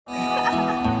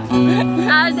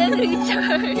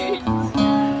Richard.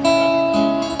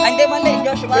 Hindi mali,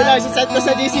 Joshua. Wala, sisad ko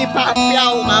sa DC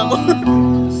Papiaw, mamo.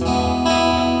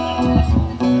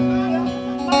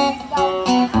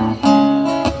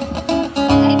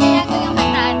 Ay, binago yung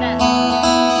katana.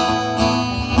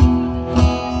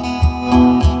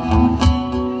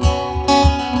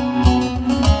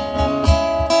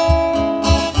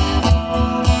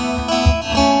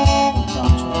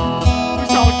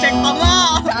 Sound check pa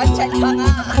nga. Sound check pa nga.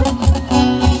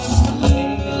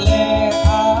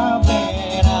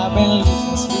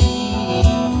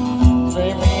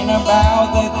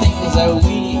 About the things that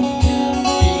we could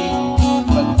be,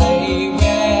 but baby,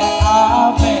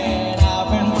 I've been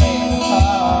praying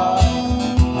hard.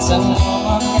 So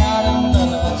I got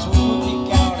another swoopy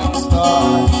counting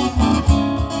star.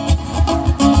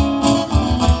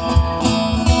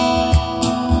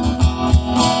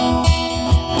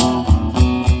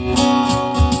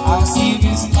 I see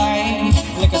this light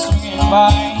like a swinging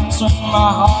vine, swing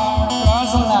my heart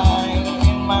across the line.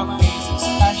 In my face is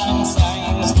flashing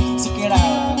signs.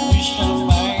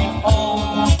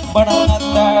 But I'm not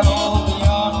that old,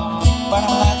 young. But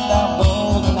I'm not that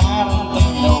bold, and I don't think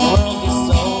the world is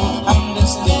sold. I'm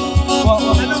just doing what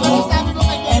we're told.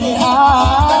 And I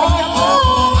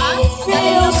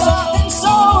feel something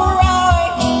so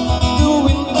right,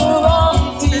 doing the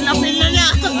wrong thing. I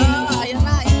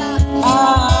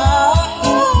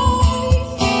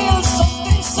feel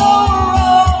something so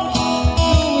wrong,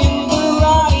 doing the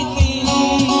right thing.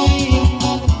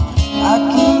 I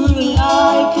could lie.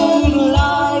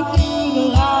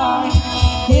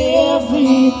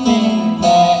 Everything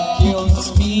that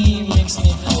kills me makes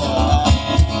me fly.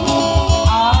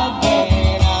 I've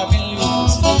been losing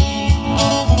sleep,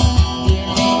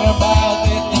 dreaming about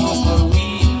the things that we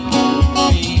could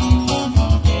be.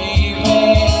 Baby,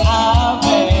 I've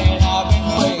been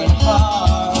praying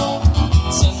hard.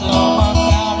 So no one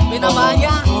can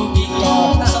Binabaya.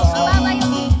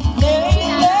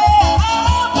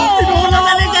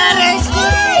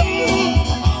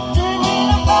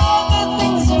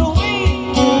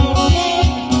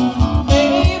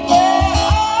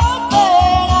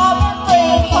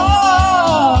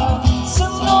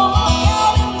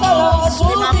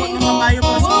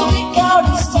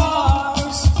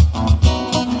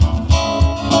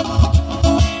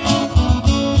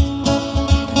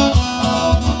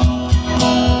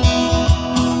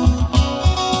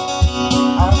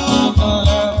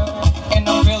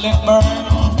 burn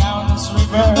down this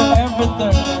river every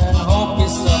turn. Hope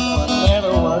is up a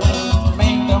little word.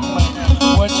 Make them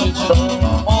what you turn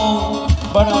old,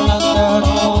 but I'm not that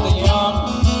old. Young,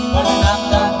 but I'm not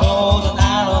that old, and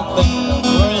I don't think the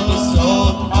world is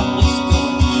sold. I'm just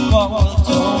doing what we're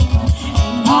told.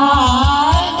 I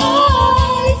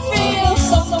feel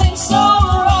something so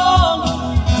wrong,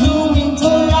 doing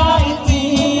the right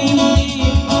thing.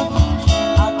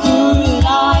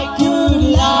 I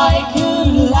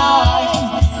could lie,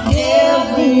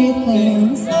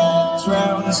 everything that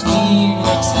drowns me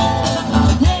makes me.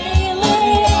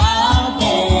 Lately I've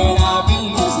been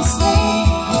losing sleep,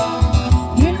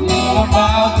 dreaming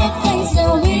about the things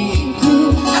that we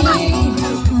could be.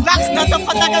 Lax na sa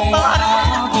patagat pa.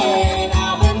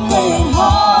 I've been playing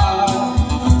hard,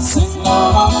 so no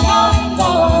more counting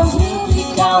dollars, we'll be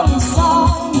counting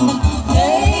stars.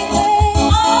 Lately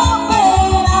I've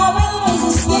been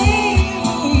losing sleep,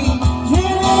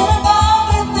 dreaming about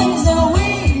the things that we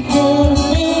could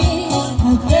be.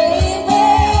 Baby,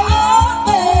 I've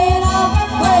been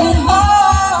playing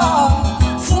hard,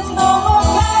 so no more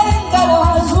counting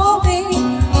dollars,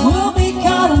 we'll be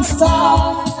counting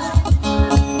stars.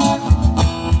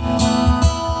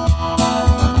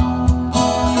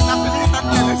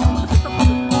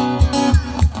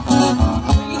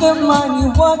 The money,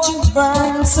 watch it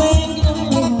burn, sing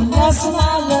the lesson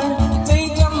I learned.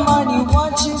 Take the money,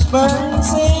 watch it burn,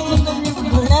 sing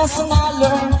the lesson I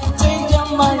learned. Take the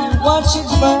money, watch it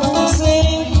burn,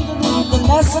 sing the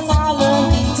lesson I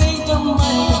learned. Take the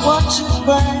money, watch it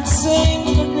burn, sing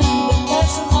the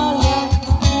lesson I learned.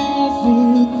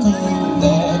 Everything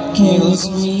that kills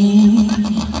me.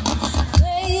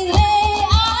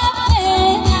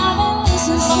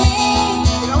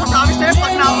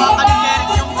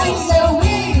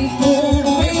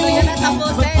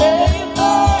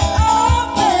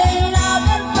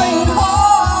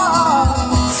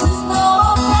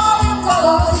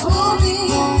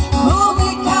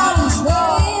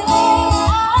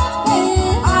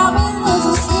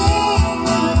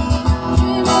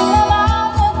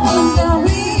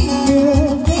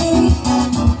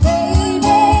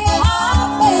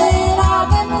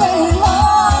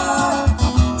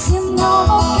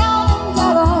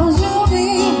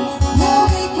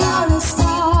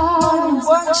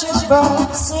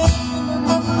 burn. Sing the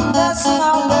river, lesson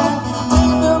I learned.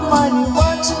 Take the money,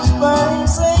 watch it burn.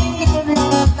 Sing the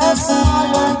river, lesson I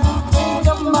learned. Take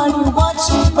the money, watch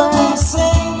it burn.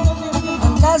 Sing the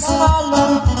river, lesson I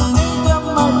learned. Take the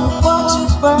money, watch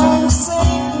it burn.